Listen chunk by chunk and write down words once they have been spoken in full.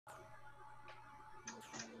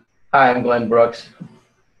Hi, I'm Glenn Brooks.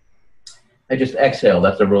 I just exhale.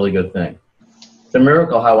 That's a really good thing. It's a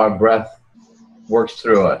miracle how our breath works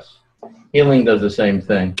through us. Healing does the same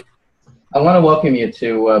thing. I want to welcome you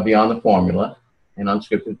to Beyond the Formula and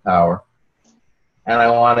Unscripted Power. And I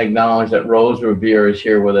want to acknowledge that Rose Revere is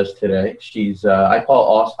here with us today. She's I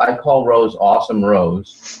call Rose Awesome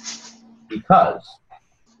Rose because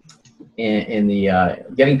in the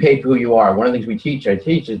getting paid for who you are, one of the things I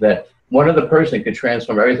teach is that one other person could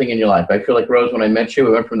transform everything in your life. I feel like, Rose, when I met you,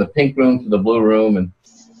 we went from the pink room to the blue room, and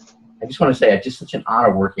I just want to say it's just such an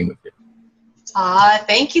honor working with you.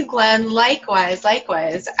 Thank you, Glenn. Likewise.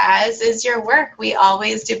 As is your work. We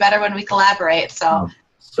always do better when we collaborate. So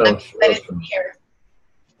I'm excited to be here.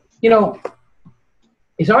 You know,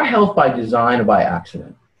 is our health by design or by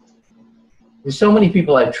accident? There's so many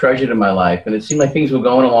people I've treasured in my life, and it seemed like things were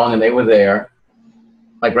going along and they were there.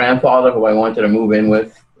 My grandfather, who I wanted to move in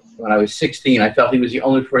with when I was 16, I felt he was the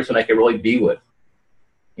only person I could really be with.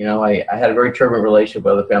 You know, I had a very turbulent relationship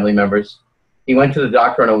with other family members. He went to the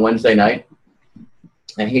doctor on a Wednesday night,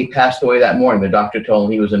 and he passed away that morning. The doctor told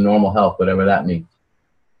him he was in normal health, whatever that means.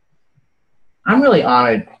 I'm really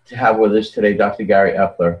honored to have with us today Dr. Gary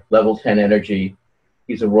Epler, level 10 energy.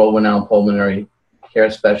 He's a world-renowned pulmonary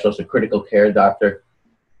care specialist, a critical care doctor.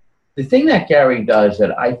 The thing that Gary does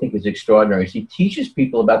that I think is extraordinary is he teaches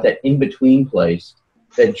people about that in-between place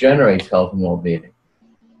that generates health and well-being.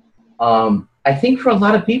 I think for a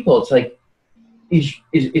lot of people, it's like,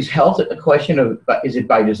 is health a question of, is it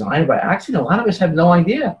by design or by accident? A lot of us have no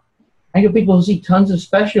idea. I know people who see tons of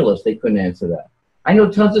specialists, they couldn't answer that. I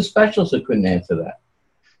know tons of specialists that couldn't answer that.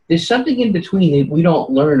 There's something in between that we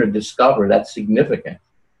don't learn or discover that's significant.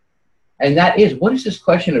 And that is, what is this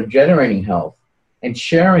question of generating health and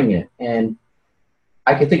sharing it? And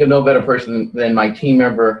I can think of no better person than my team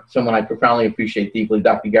member, someone I profoundly appreciate deeply,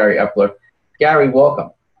 Dr. Gary Epler. Gary, welcome.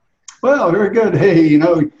 Well, very good. Hey,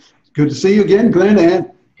 good to see you again, Glenn,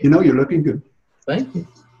 and you're looking good. Thank you.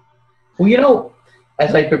 Well,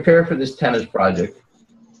 as I prepare for this tennis project,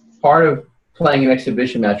 part of playing an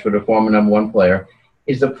exhibition match with a former #1 player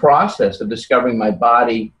is the process of discovering my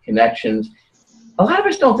body, connections. A lot of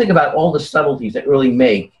us don't think about all the subtleties that really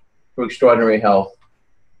make for extraordinary health.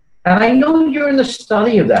 And I know you're in the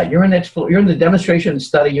study of that. You're in the demonstration and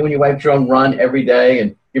study. You and your wife, Joan, run every day,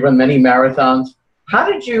 and you run many marathons. How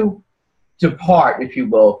did you depart, if you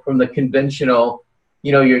will, from the conventional,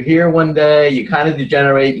 you're here one day, you kind of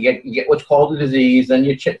degenerate, you get what's called a disease, then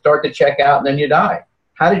you start to check out, and then you die.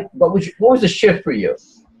 What was the shift for you?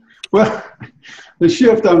 Well, the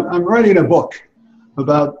shift, I'm writing a book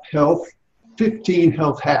about health, 15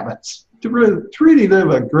 health habits to really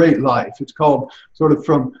live a great life. It's called sort of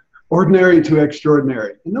From Ordinary to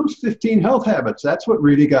Extraordinary. And those 15 health habits, that's what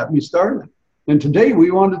really got me started. And today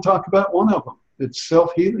we want to talk about one of them. It's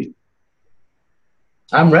self-healing.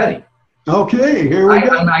 I'm ready. Okay, here we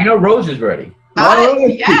go. I know Rose is ready.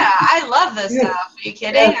 Yeah, I love this stuff. Are you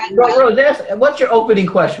kidding? Rose, what's your opening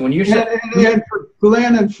question? When you said, and for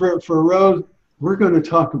Glenn and for Rose, we're going to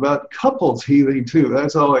talk about couples healing too.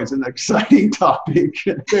 That's always an exciting topic.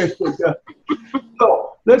 There we go.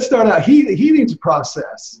 So let's start out. Healing's a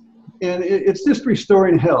process, and it's just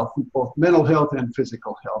restoring health, both mental health and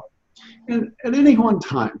physical health. And at any one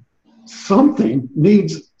time, something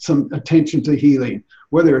needs some attention to healing,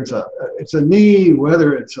 whether it's a knee,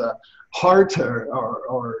 whether it's a heart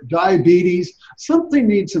or diabetes. Something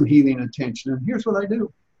needs some healing attention. And here's what I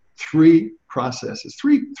do. 3 processes,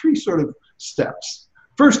 three sort of steps.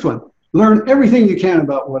 First one, learn everything you can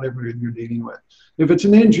about whatever you're dealing with. If it's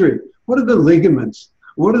an injury, what are the ligaments?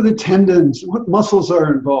 What are the tendons? What muscles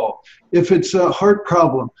are involved? If it's a heart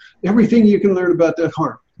problem, everything you can learn about that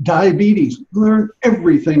heart. Diabetes, learn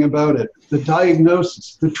everything about it. The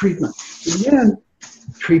diagnosis, the treatment. And then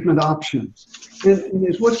treatment options. And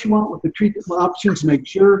is what you want with the treatment options, make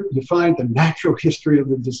sure you find the natural history of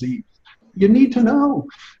the disease. You need to know.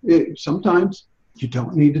 Sometimes you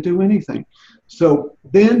don't need to do anything. So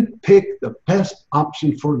then pick the best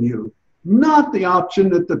option for you. Not the option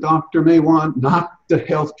that the doctor may want, not the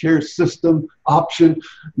healthcare system option,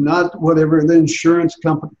 not whatever the insurance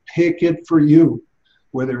company. Pick it for you.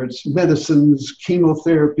 Whether it's medicines,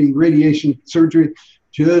 chemotherapy, radiation, surgery,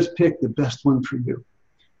 just pick the best one for you.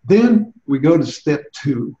 Then we go to step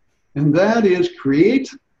 2, and that is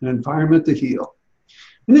create an environment to heal.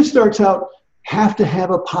 And this starts out, have to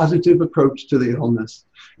have a positive approach to the illness.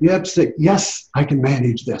 You have to say, yes, I can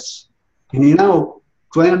manage this. And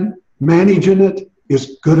Glenn, managing it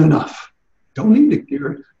is good enough. Don't need to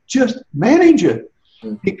cure it, just manage it.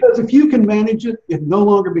 Because if you can manage it, it no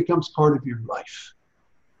longer becomes part of your life.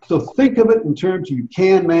 So think of it in terms of you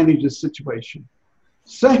can manage the situation.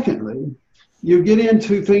 Secondly, you get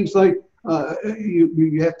into things like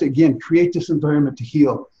you have to, again, create this environment to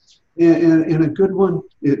heal. And a good one,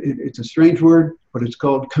 it's a strange word, but it's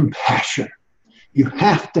called compassion. You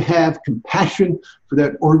have to have compassion for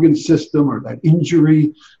that organ system or that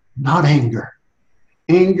injury, not anger.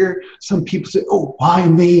 Anger, some people say, oh, why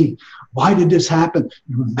me? Why did this happen?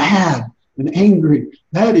 You're mad and angry.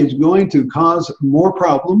 That is going to cause more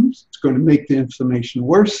problems. It's going to make the inflammation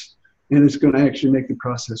worse, and it's going to actually make the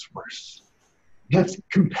process worse. That's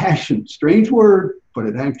compassion. Strange word, but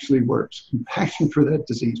it actually works. Compassion for that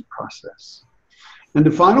disease process. And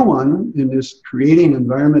the final one in this creating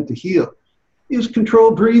environment to heal is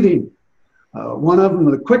controlled breathing. One of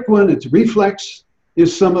them, the quick one, it's reflex,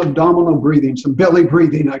 is some abdominal breathing, some belly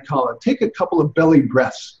breathing, I call it. Take a couple of belly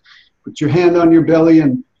breaths. Put your hand on your belly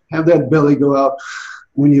and have that belly go out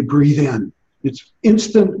when you breathe in. It's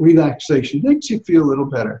instant relaxation. Makes you feel a little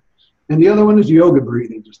better. And the other one is yoga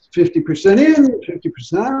breathing, just 50% in,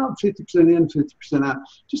 50% out, 50% in, 50% out.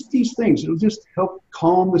 Just these things. It'll just help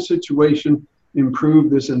calm the situation, improve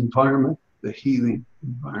this environment, the healing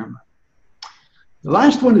environment. The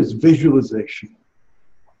last one is visualization.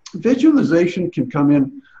 Visualization can come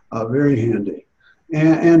in very handy.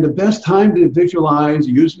 And the best time to visualize,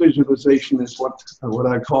 use visualization is what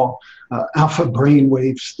I call alpha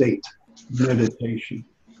brainwave state meditation.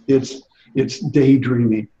 It's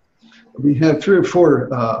daydreaming. We have 3 or 4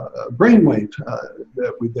 brainwave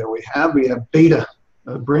that we have. We have beta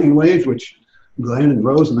brainwaves, which Glenn and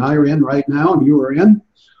Rose and I are in right now, and you are in.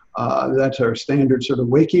 That's our standard sort of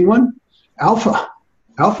waking one.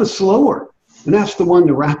 Alpha slower. And that's the one,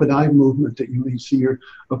 the rapid eye movement that you may see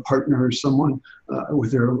a partner or someone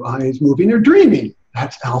with their eyes moving or dreaming.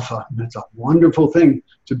 That's alpha. And that's a wonderful thing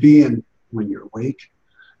to be in when you're awake.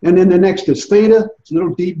 And then the next is theta. It's a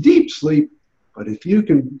little deep sleep. But if you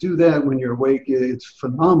can do that when you're awake, it's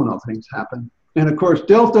phenomenal things happen. And of course,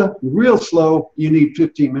 delta, real slow. You need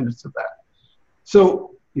 15 minutes of that.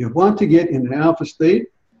 So you want to get in the alpha state.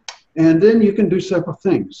 And then you can do several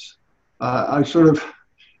things.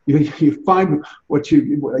 You find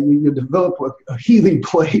you develop a healing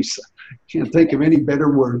place. Can't think of any better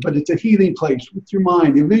word, but it's a healing place with your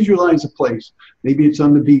mind. You visualize a place. Maybe it's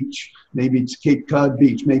on the beach. Maybe it's Cape Cod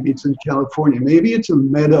Beach. Maybe it's in California. Maybe it's a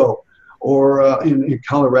meadow or in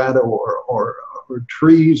Colorado or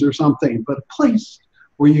trees or something, but a place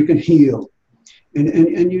where you can heal.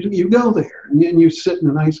 And you go there, and then you sit in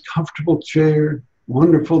a nice, comfortable chair,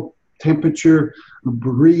 wonderful temperature, a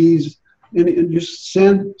breeze, and just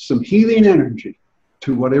send some healing energy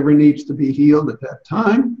to whatever needs to be healed at that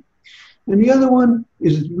time. And the other one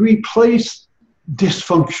is replace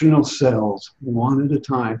dysfunctional cells one at a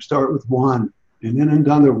time. Start with one, and then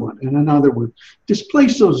another one, and another one.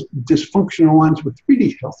 Displace those dysfunctional ones with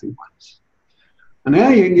really healthy ones. And now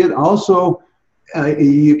you can get also,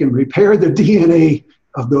 you can repair the DNA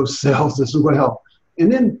of those cells as well. And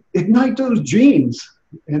then ignite those genes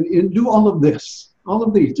and do all of this. All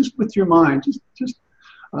of these, just with your mind, just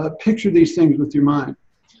picture these things with your mind.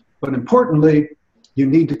 But importantly, you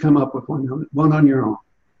need to come up with one on your own.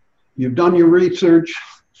 You've done your research,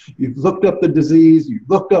 you've looked up the disease, you've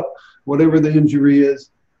looked up whatever the injury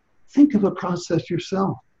is. Think of a process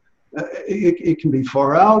yourself. It can be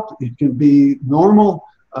far out, it can be normal,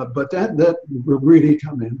 but that will really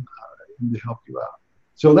come in to help you out.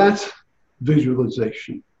 So that's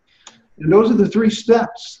visualization. And those are the 3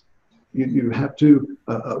 steps. You have to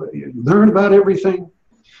learn about everything.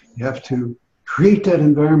 You have to create that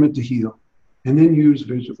environment to heal, and then use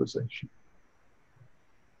visualization.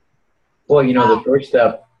 Well, the first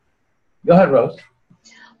step. Go ahead, Rose.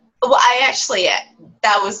 Well, I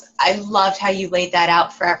loved how you laid that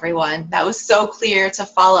out for everyone. That was so clear to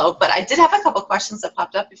follow. But I did have a couple questions that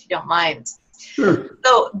popped up, if you don't mind. Sure.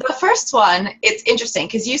 So the first one, it's interesting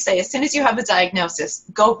because you say as soon as you have a diagnosis,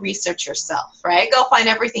 go research yourself, right? Go find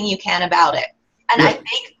everything you can about it. And yeah.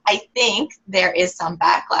 I think there is some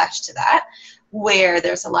backlash to that, where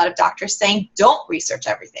there's a lot of doctors saying don't research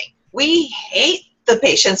everything. We hate the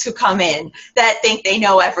patients who come in that think they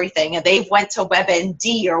know everything and they've went to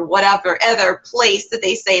WebMD or whatever other place that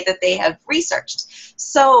they say that they have researched.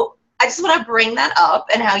 So I just want to bring that up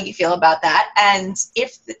and how you feel about that. And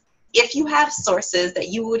if you have sources that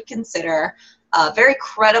you would consider very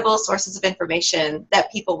credible sources of information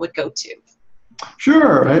that people would go to.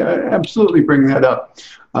 Sure, I absolutely bring that up.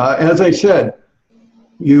 As I said,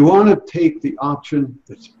 you want to take the option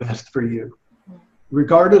that's best for you.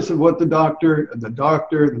 Regardless of what the doctor, the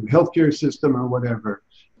healthcare system or whatever,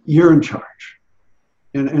 you're in charge.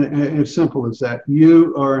 And as simple as that,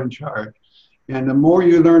 you are in charge. And the more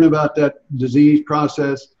you learn about that disease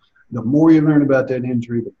process, The more you learn about that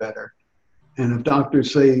injury, the better. And if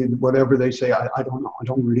doctors say whatever they say, I don't know, I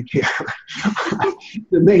don't really care.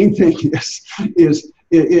 The main thing is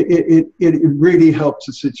it really helps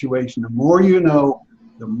the situation. The more you know,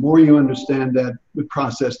 the more you understand that the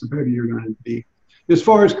process, the better you're going to be. As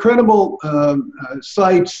far as credible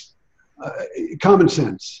sites, common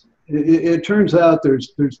sense. It turns out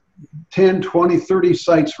there's 10, 20, 30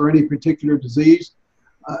 sites for any particular disease.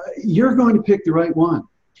 You're going to pick the right one.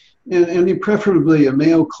 And preferably a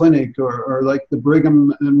Mayo Clinic or like the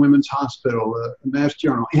Brigham and Women's Hospital, Mass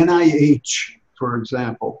General, NIH, for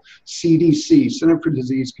example, CDC, Center for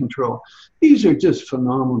Disease Control. These are just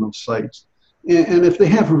phenomenal sites. And if they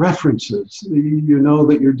have references, you know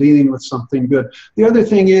that you're dealing with something good. The other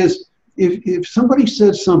thing is, if somebody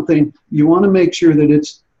says something, you want to make sure that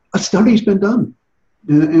it's a study's been done.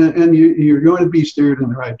 And you're going to be steered in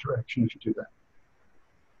the right direction if you do that.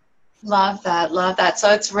 Love that, love that. So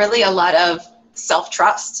it's really a lot of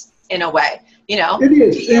self-trust in a way, you know. It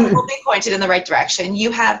is. You will be pointed in the right direction. You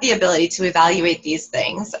have the ability to evaluate these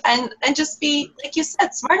things and just be, like you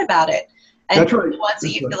said, smart about it. And That's right. the ones that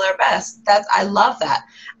you feel are best. I love that.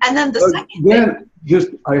 And then the second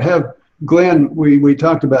thing. Glenn, we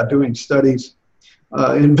talked about doing studies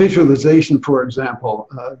in visualization, for example.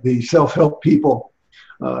 The self-help people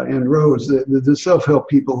and Rose, the self-help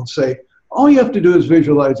people say, all you have to do is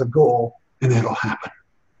visualize a goal and it'll happen.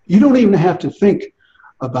 You don't even have to think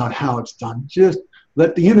about how it's done. Just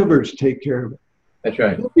let the universe take care of it. That's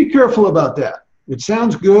right. Be careful about that. It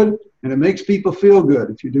sounds good and it makes people feel good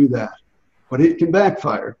if you do that, but it can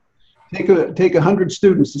backfire. Take 100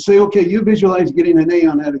 students to say, okay, you visualize getting an A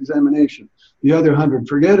on that examination. The other 100,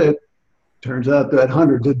 forget it. Turns out that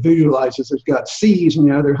 100 that visualizes has got C's and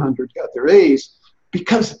the other 100 got their A's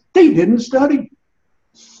because they didn't study.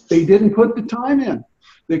 They didn't put the time in.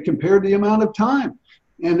 They compared the amount of time.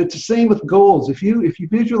 And it's the same with goals. If you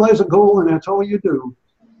visualize a goal and that's all you do,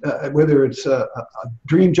 whether it's a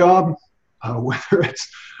dream job, whether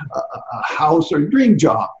it's a house or a dream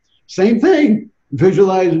job, same thing.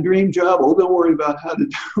 Visualize a dream job. Oh, don't worry about how to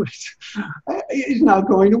do it. It's not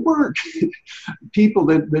going to work. People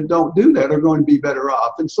that don't do that are going to be better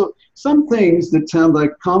off. And so some things that sound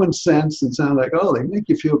like common sense and sound like, oh, they make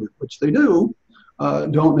you feel good, which they do,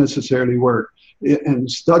 don't necessarily work,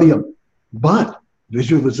 and study them. But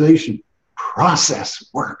visualization process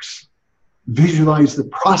works. Visualize the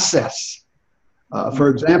process. For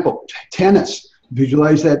example, tennis.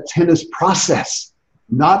 Visualize that tennis process.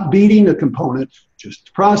 Not beating a component, just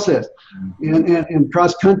the process. And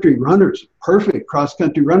cross-country runners, perfect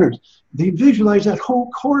cross-country runners, they visualize that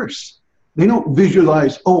whole course. They don't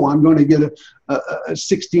visualize, oh, I'm going to get a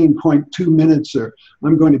 16.2 minutes or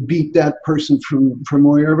I'm going to beat that person from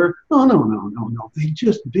wherever. No. They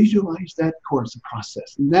just visualize that course, the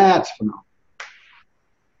process. And that's phenomenal.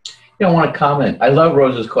 I want to comment. I love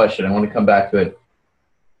Rose's question. I want to come back to it.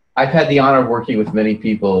 I've had the honor of working with many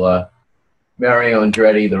people, Mario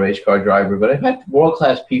Andretti, the race car driver, but I've had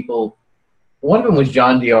world-class people. One of them was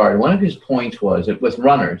John Diard. One of his points was with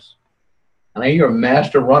runners, and you're a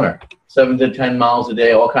master runner, 7 to 10 miles a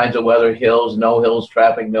day, all kinds of weather, hills, no hills,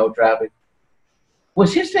 traffic, no traffic.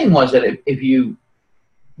 His thing was that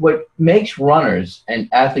what makes runners and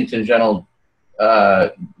athletes in general,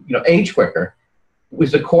 age quicker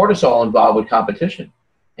was the cortisol involved with competition.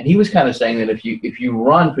 And he was kind of saying that if you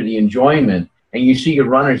run for the enjoyment and you see your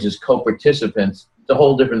runners as co-participants, it's a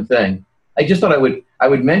whole different thing. I just thought I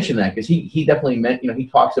would mention that because he definitely meant, he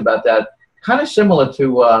talks about that kind of similar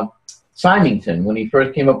to Symington when he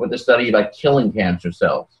first came up with the study about killing cancer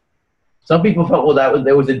cells. Some people felt, well,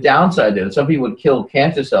 there was a downside there. Some people would kill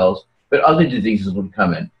cancer cells, but other diseases would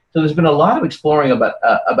come in. So there's been a lot of exploring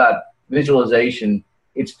about visualization,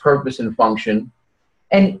 its purpose and function.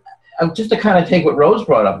 And just to kind of take what Rose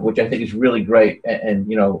brought up, which I think is really great and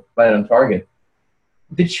right on target.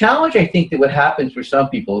 The challenge I think that what happens for some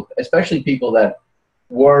people, especially people that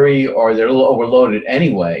worry or they're a little overloaded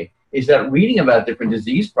anyway, is that reading about different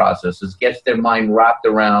disease processes gets their mind wrapped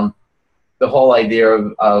around the whole idea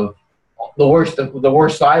of the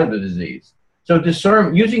worst side of the disease. So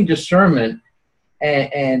using discernment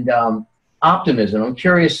and optimism. I'm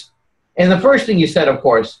curious. And the first thing you said, of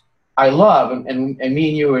course, I love, and me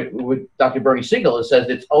and you with Dr. Bernie Siegel, it says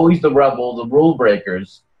it's always the rebel, the rule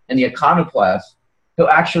breakers, and the iconoclasts who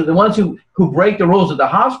actually, the ones who break the rules at the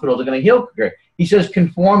hospitals are going to heal quicker. He says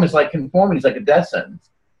conformity is like a death sentence.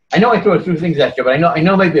 I know I throw through things at you, but I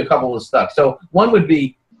know maybe a couple was stuck. So one would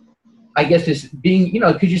be, I guess, is being,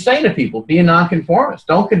 because you're saying to people, be a nonconformist.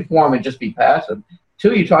 Don't conform and just be passive.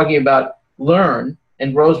 2, you're talking about learn,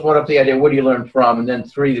 and Rose brought up the idea, what do you learn from? And then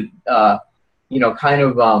 3,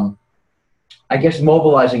 I guess,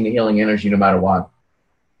 mobilizing the healing energy no matter what.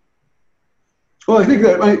 Well, I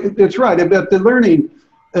think that's right. But the learning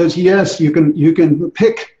is, yes, you can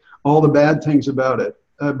pick all the bad things about it.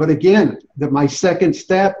 But again, my second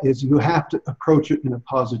step is you have to approach it in a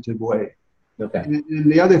positive way. Okay.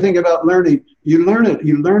 And the other thing about learning, you learn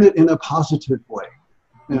it in a positive way.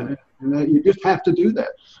 And you just have to do that.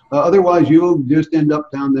 Otherwise, you'll just end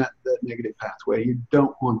up down that negative pathway you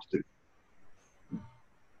don't want to do.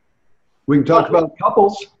 We can talk about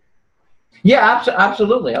couples. Yeah,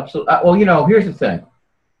 absolutely. Well, you know, here's the thing.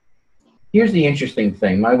 Here's the interesting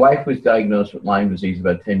thing. My wife was diagnosed with Lyme disease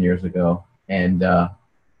about 10 years ago. And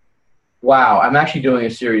wow, I'm actually doing a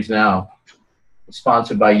series now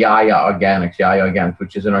sponsored by Yaya Organics,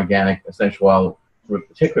 which is an organic essential oil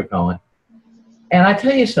tick repellent. And I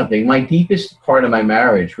tell you something, my deepest part of my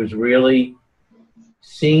marriage was really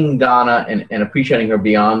seeing Donna and appreciating her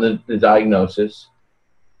beyond the diagnosis.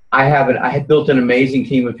 I had built an amazing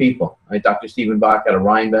team of people. Dr. Stephen Bach out of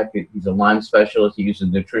Rhinebeck, he's a Lyme specialist. He uses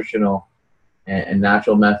nutritional and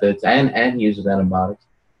natural methods, and he uses antibiotics.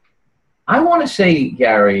 I want to say,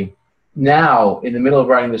 Gary, now in the middle of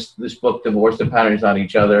writing this book, Divorce the Patterns on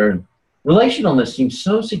Each Other, and relationalness seems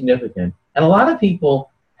so significant. And a lot of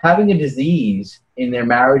people having a disease in their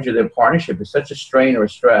marriage or their partnership is such a strain or a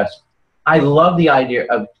stress. I love the idea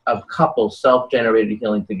of couples self-generated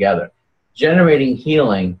healing together, generating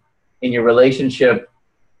healing in your relationship,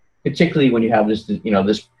 particularly when you have this, you know,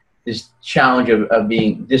 this challenge of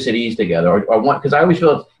being dis at ease together, or one, because I always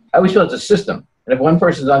feel it's a system, and if one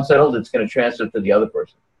person's unsettled, it's going to transfer to the other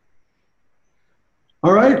person.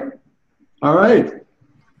 All right.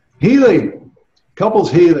 Healing,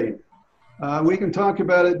 couples healing. We can talk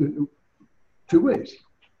about it two ways.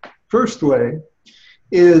 First way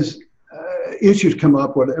is issues come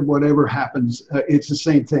up, whatever happens, it's the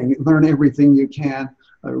same thing. Learn everything you can,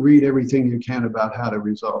 read everything you can about how to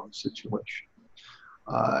resolve the situation.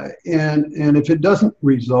 And if it doesn't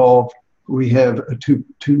resolve, we have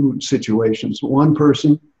two situations. One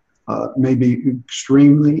person may be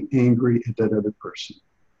extremely angry at that other person.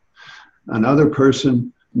 Another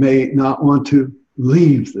person may not want to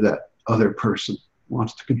leave that other person,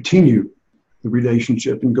 wants to continue the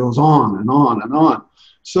relationship and goes on and on and on.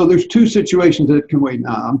 So there's two situations that can wait.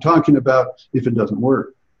 Now, I'm talking about if it doesn't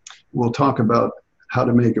work. We'll talk about how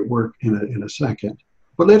to make it work in a second.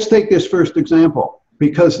 But let's take this first example,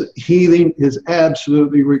 because healing is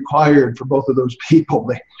absolutely required for both of those people.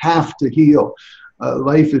 They have to heal.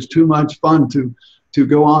 Life is too much fun to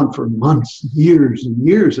go on for months, years and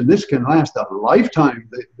years, and this can last a lifetime.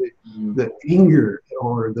 The anger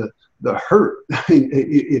or the hurt,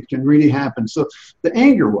 it can really happen. So the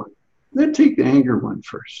anger one, let's take the anger one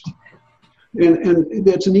first. And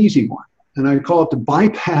that's an easy one. And I call it the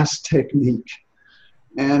bypass technique.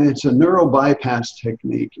 And it's a neural bypass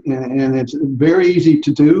technique. And it's very easy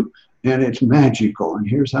to do, and it's magical. And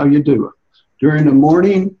here's how you do it. During the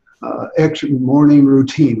morning, morning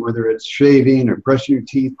routine, whether it's shaving or brushing your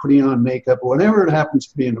teeth, putting on makeup, whatever it happens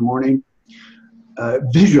to be in the morning,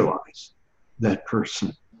 visualize that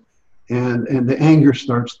person. And the anger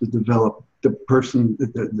starts to develop. The person,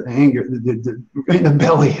 the anger, in the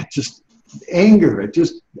belly, it just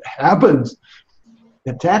happens.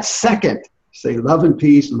 At that second, say love and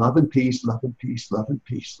peace, love and peace, love and peace, love and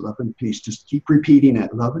peace, love and peace. Just keep repeating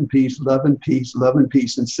it. Love and peace, love and peace, love and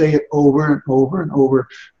peace. And say it over and over and over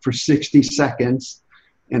for 60 seconds.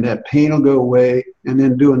 And that pain will go away. And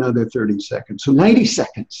then do another 30 seconds. So 90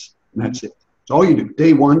 seconds. And that's it. That's all you do.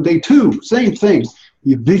 Day one, day two, same thing.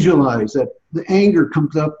 You visualize that the anger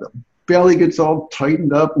comes up, the belly gets all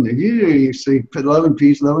tightened up, and you say love and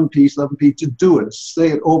peace, love and peace, love and peace. Just do it. Say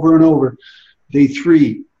it over and over. Day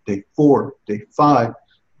 3, day 4, day 5,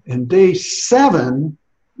 and day 7,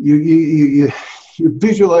 you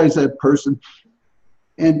visualize that person,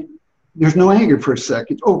 and there's no anger for a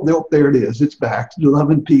second. Oh, no, there it is. It's back. Love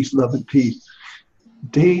and peace, love and peace.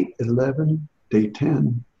 Day 11, day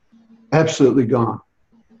 10, absolutely gone.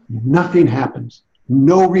 Nothing happens.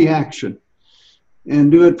 No reaction.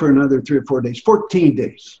 And do it for another 3 or 4 days, 14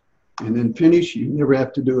 days. And then finish. You never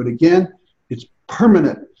have to do it again. It's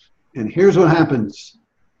permanent. And here's what happens.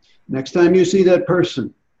 Next time you see that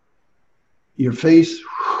person, your face,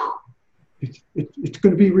 it's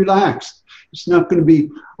going to be relaxed. It's not going to be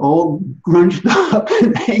all grunged up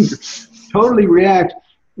and angry. Totally relaxed.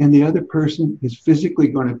 And the other person is physically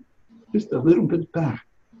going to just a little bit back.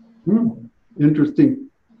 Interesting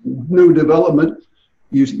new development.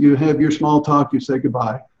 You have your small talk, you say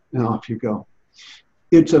goodbye, and off you go.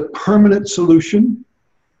 It's a permanent solution.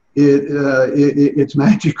 It's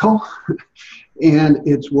magical, and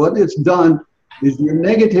it's what it's done is your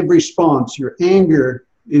negative response, your anger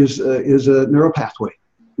is a neural pathway.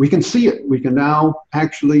 We can see it. We can now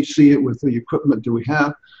actually see it with the equipment that we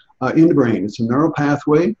have in the brain. It's a neural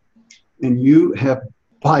pathway, and you have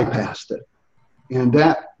bypassed it. And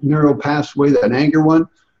that neural pathway, that anger one,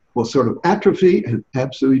 will sort of atrophy and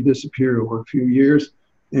absolutely disappear over a few years,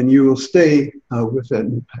 and you will stay with that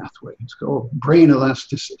new pathway. It's called brain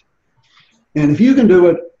elasticity. And if you can do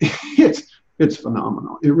it, it's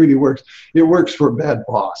phenomenal. It really works. It works for a bad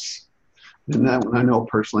boss. And that one I know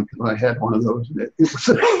personally because I had one of those. It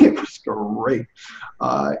was great.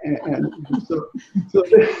 So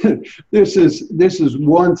this is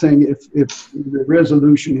one thing. If the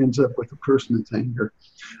resolution ends up with a person that's anger,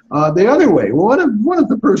 the other way. Well, what if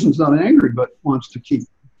the person's not angry but wants to keep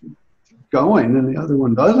going, and the other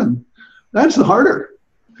one doesn't? That's harder.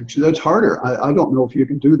 Actually, that's harder. I don't know if you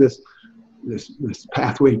can do this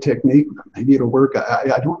pathway technique. Maybe it'll work.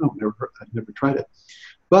 I don't know. I've never tried it,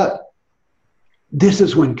 but. This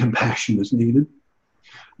is when compassion is needed.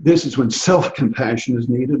 This is when self-compassion is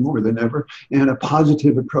needed more than ever. And a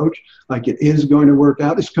positive approach, like it is going to work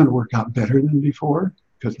out, it's going to work out better than before,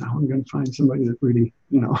 because now I'm going to find somebody that really,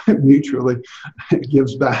 mutually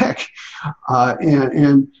gives back.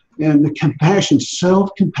 And the compassion,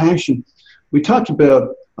 self-compassion. We talked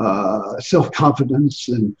about self-confidence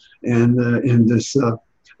and this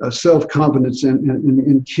self-confidence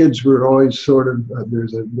in kids. We're always sort of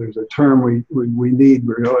there's a term we need.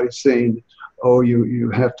 We're always saying, oh, you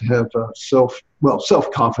have to have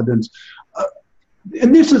self-confidence,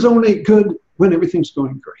 and this is only good when everything's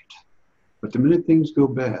going great. But the minute things go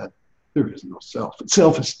bad, there is no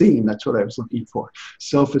self-esteem. That's what I was looking for.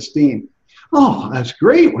 Self-esteem. Oh, that's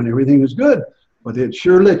great when everything is good, but it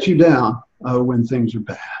sure lets you down when things are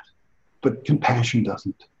bad. But compassion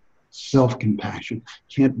doesn't. Self-compassion.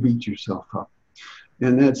 Can't beat yourself up.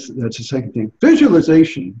 And that's the second thing.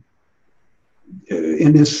 Visualization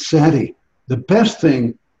in this setting. The best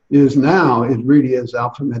thing is now, it really is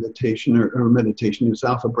alpha meditation or meditation is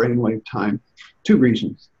alpha brainwave time. Two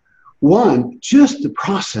reasons. One, just the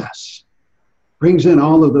process brings in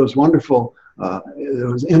all of those wonderful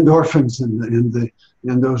those endorphins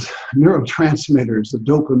and those neurotransmitters, the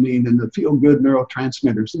dopamine and the feel-good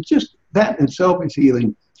neurotransmitters. It's just that in itself is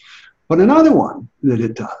healing. But another one that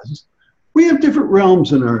it does, we have different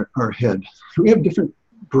realms in our head. We have different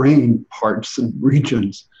brain parts and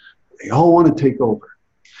regions. They all want to take over.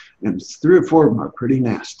 And 3 or 4 of them are pretty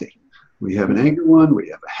nasty. We have an anger one, we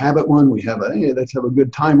have a habit one, we have a, hey, let's have a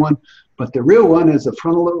good time one. But the real one is the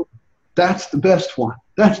frontal lobe. That's the best one.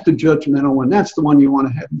 That's the judgmental one. That's the one you want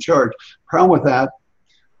to have in charge. Problem with that,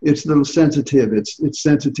 it's a little sensitive. It's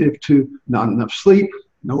sensitive to not enough sleep,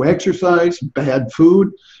 no exercise, bad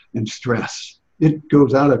food, and stress. It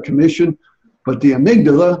goes out of commission, but the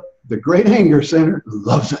amygdala, the great anger center,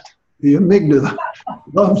 loves it. The amygdala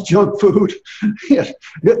loves junk food.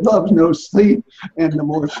 It loves no sleep, and the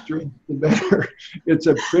more stress, the better. It's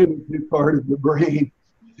a primitive part of the brain,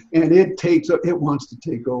 and it wants to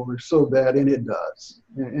take over so bad, and it does.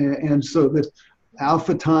 And so this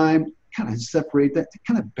alpha time kind of separate that, it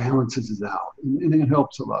kind of balances it out, and it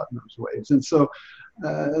helps a lot in those ways. And so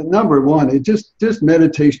number one, it just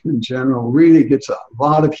meditation in general really gets a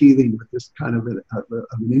lot of healing with this kind of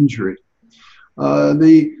an injury.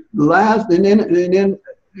 The last, and then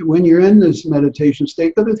when you're in this meditation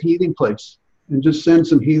state, go to the healing place and just send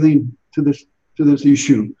some healing to this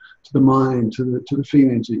issue, to the mind, to the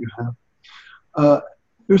feelings that you have.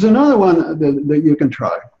 There's another one that you can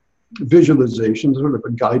try, visualization, sort of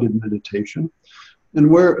a guided meditation, and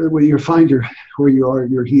where you find where you are,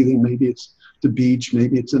 your healing. Maybe it's the beach,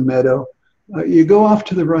 maybe it's a meadow. You go off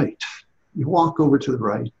to the right. You walk over to the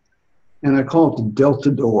right. And I call it the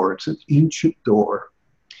delta door. It's an ancient door.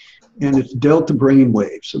 And it's delta brain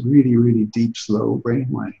waves, so really, really deep, slow brain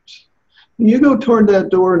waves. And you go toward that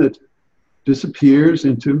door and it disappears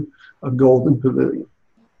into a golden pavilion.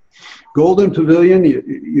 Golden pavilion,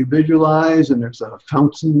 you visualize, and there's a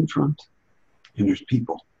fountain in front. And there's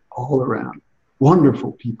people all around.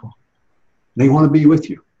 Wonderful people. They want to be with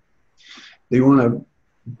you. They want to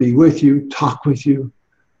be with you, talk with you.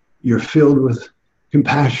 You're filled with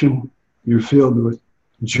compassion. You're filled with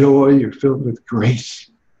joy. You're filled with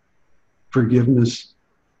grace, forgiveness.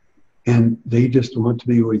 And they just want to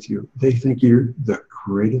be with you. They think you're the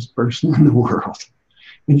greatest person in the world.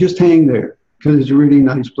 And just hang there, because it's a really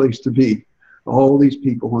nice place to be. All these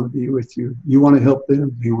people want to be with you. You want to help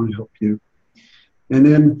them. They want to help you. And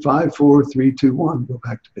then 5, 4, 3, 2, 1, go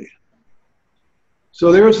back to bed.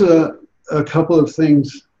 So there's a couple of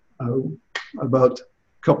things about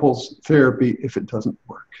couples therapy if it doesn't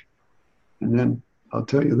work. And then I'll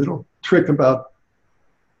tell you a little trick about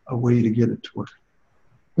a way to get it to work.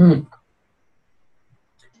 Mm.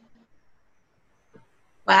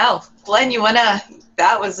 Wow, Glenn,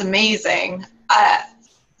 that was amazing. I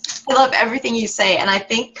love everything you say, and I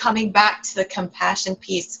think coming back to the compassion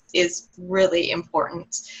piece is really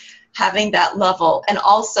important. Having that level, and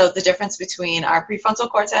also the difference between our prefrontal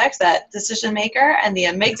cortex, that decision maker, and the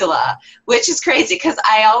amygdala, which is crazy because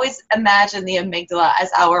I always imagine the amygdala as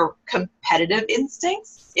our competitive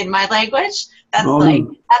instincts in my language. That's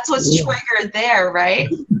that's what's triggered there, right?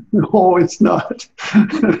 No, it's not.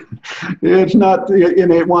 It's not,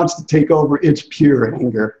 and it wants to take over. It's pure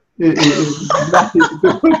anger. It's nothing to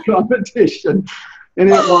do with competition, and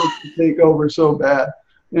it wants to take over so bad.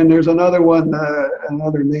 And there's another one,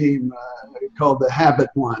 another name called the habit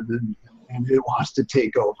one, and it wants to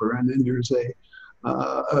take over. And then there's a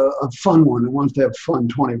fun one that wants to have fun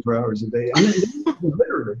 24 hours a day. And they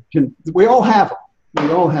literally we all have them.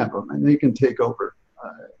 We all have them, and they can take over.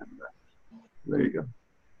 There you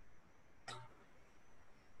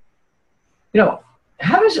go.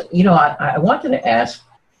 How does, I wanted to ask,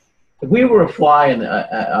 if we were a fly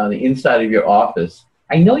on the inside of your office,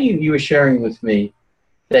 I know you were sharing with me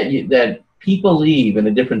that people leave in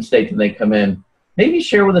a different state than they come in. Maybe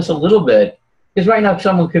share with us a little bit, because right now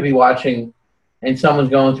someone could be watching and someone's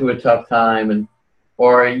going through a tough time,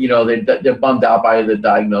 or they're bummed out by the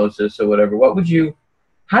diagnosis or whatever.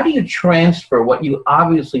 How do you transfer what you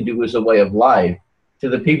obviously do as a way of life to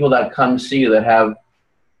the people that come see you that have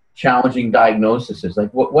challenging diagnoses? Like,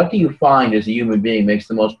 what do you find as a human being makes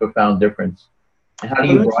the most profound difference? And how do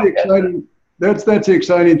you That's the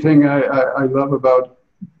exciting thing I love about.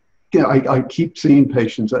 I keep seeing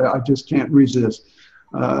patients. I just can't resist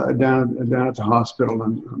down at the hospital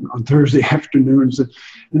on Thursday afternoons, and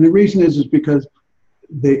the reason is because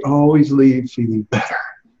they always leave feeling better.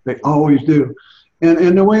 They always do,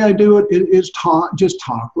 and the way I do it is talk,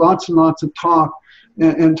 lots and lots of talk,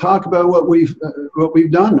 and talk about what we've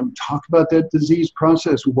done, and talk about that disease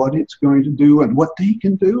process, what it's going to do, and what they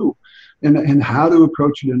can do, and how to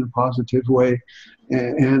approach it in a positive way.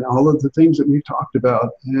 And all of the things that we've talked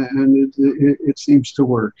about, and it seems to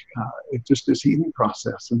work. It's just this healing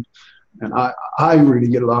process, and I really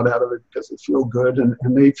get a lot out of it because it feels good, and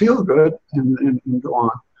they feel good, and go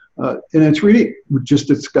on. And it's really, we just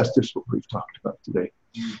discussed this, what we've talked about today.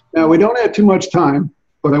 Now, we don't have too much time,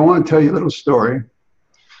 but I want to tell you a little story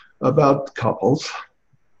about couples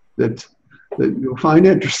that you'll find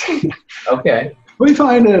interesting. Okay. We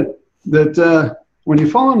find that when you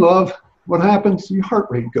fall in love, what happens? Your heart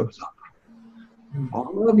rate goes up.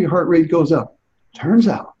 Fall in love, your heart rate goes up. Turns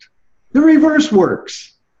out the reverse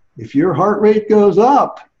works. If your heart rate goes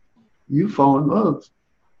up, you fall in love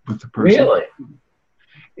with the person. Really?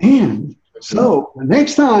 And so the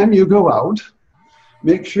next time you go out,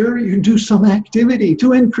 make sure you do some activity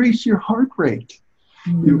to increase your heart rate.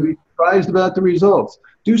 You'll be surprised about the results.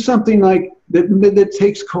 Do something like that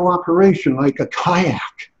takes cooperation, like a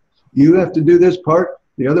kayak. You have to do this part.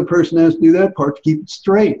 The other person has to do that part to keep it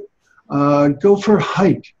straight. Go for a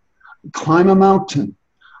hike. Climb a mountain.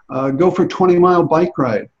 Go for a 20-mile bike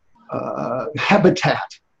ride.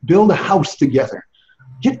 Habitat. Build a house together.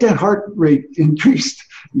 Get that heart rate increased.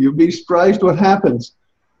 You'll be surprised what happens.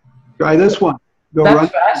 Try this one.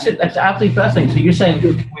 That's absolutely fascinating. So you're saying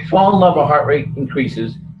we fall in love, our heart rate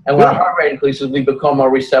increases, and when our heart rate increases, we become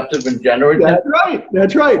more receptive and generative? That's right.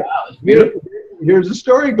 That's right. Wow, that's beautiful. Here's the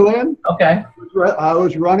story, Glenn. Okay. I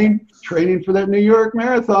was training for that New York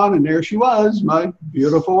Marathon, and there she was, my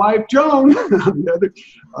beautiful wife, Joan, on the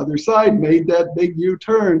other side, made that big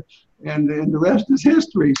U-turn, and the rest is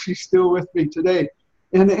history. She's still with me today.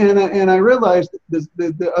 And I realized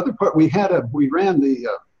the other part, we ran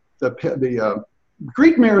the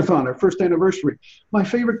Greek Marathon, our first anniversary. My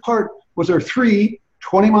favorite part was our 3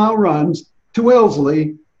 20-mile runs to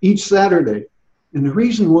Wellesley each Saturday. And the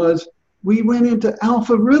reason was we went into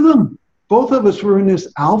alpha rhythm. Both of us were in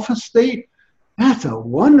this alpha state. That's a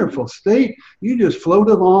wonderful state. You just float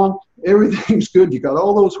along. Everything's good. You got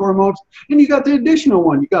all those hormones. And you got the additional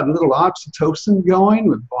one. You got a little oxytocin going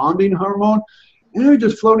with bonding hormone. And you're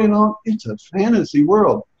just floating along. It's a fantasy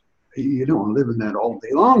world. You don't want to live in that all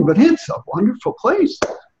day long, but it's a wonderful place.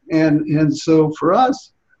 And so for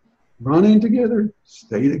us, running together,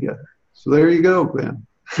 stay together. So there you go, Ben.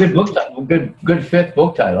 Good book title. Good fifth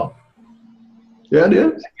book title. Yeah, it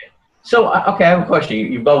is. So, okay, I have a question.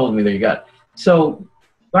 You bubbled me there. You got. So,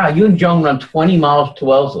 wow, you and Joan run 20 miles to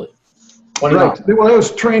Wellesley. Right. Well, I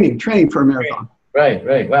was training for a marathon.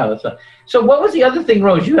 Right. Wow. So what was the other thing,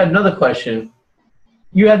 Rose? You had another question.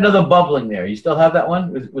 You had another bubbling there. You still have that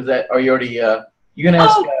one? Was that, are you already, you going to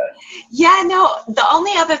ask? Yeah, no, the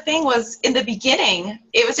only other thing was in the beginning,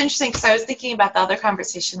 it was interesting because I was thinking about the other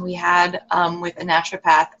conversation we had with a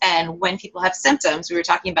naturopath, and when people have symptoms, we were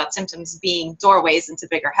talking about symptoms being doorways into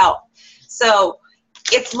bigger health. So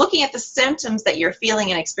it's looking at the symptoms that you're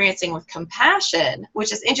feeling and experiencing with compassion,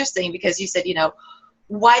 which is interesting because you said,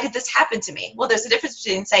 why did this happen to me? Well, there's a difference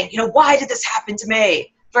between saying, why did this happen to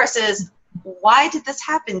me versus why did this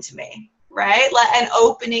happen to me? Right? And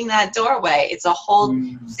opening that doorway. It's a whole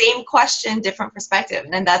same question, different perspective.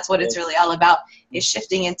 And that's what it's really all about, is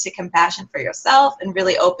shifting into compassion for yourself and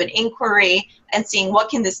really open inquiry and seeing what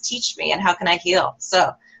can this teach me and how can I heal?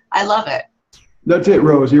 So I love it. That's it,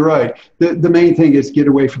 Rose. You're right. The main thing is get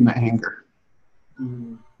away from the anger.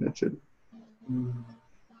 That's it.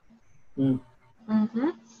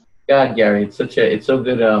 God, Gary, it's so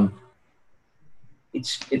good.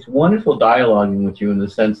 It's wonderful dialoguing with you in the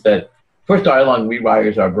sense that first, dialogue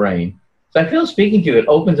rewires our brain. So I feel speaking to you, it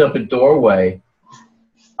opens up a doorway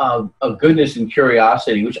of goodness and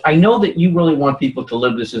curiosity, which I know that you really want people to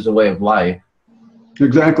live this as a way of life.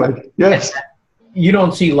 Exactly. Yes. You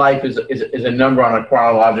don't see life as a number on a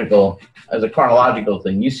chronological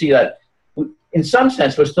thing. You see that in some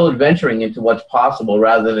sense we're still adventuring into what's possible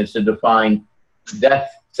rather than it's a defined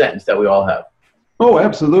death sentence that we all have. Oh,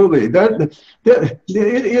 absolutely.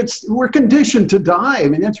 We're conditioned to die. I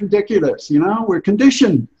mean, that's ridiculous. We're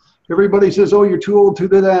conditioned. Everybody says, "Oh, you're too old to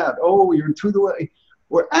do that. Oh, you're too the way."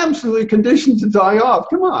 We're absolutely conditioned to die off.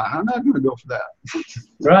 Come on, I'm not going to go for that.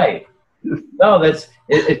 Right. No, it's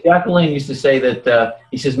Jacqueline used to say that.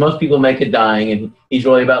 He says most people make it dying, and he's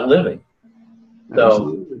really about living.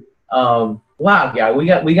 So, wow, guy, we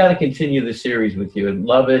got to continue the series with you and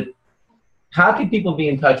love it. How can people be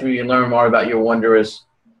in touch with you and learn more about your wondrous,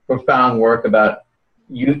 profound work about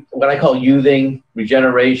what I call youthing,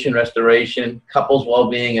 regeneration, restoration, couples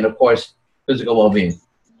well-being, and of course, physical well-being?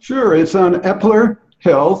 Sure, it's on Epler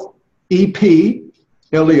Health, EPLER.com,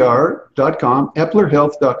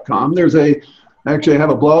 EplerHealth.com. Actually, I have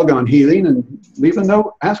a blog on healing, and leave a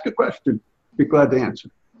note, ask a question. Be glad to answer.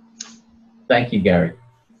 Thank you, Gary.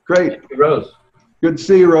 Great. Thank you, Rose. Good to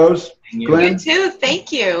see you, Rose. You too.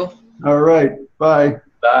 Thank you. All right. Bye.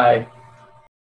 Bye.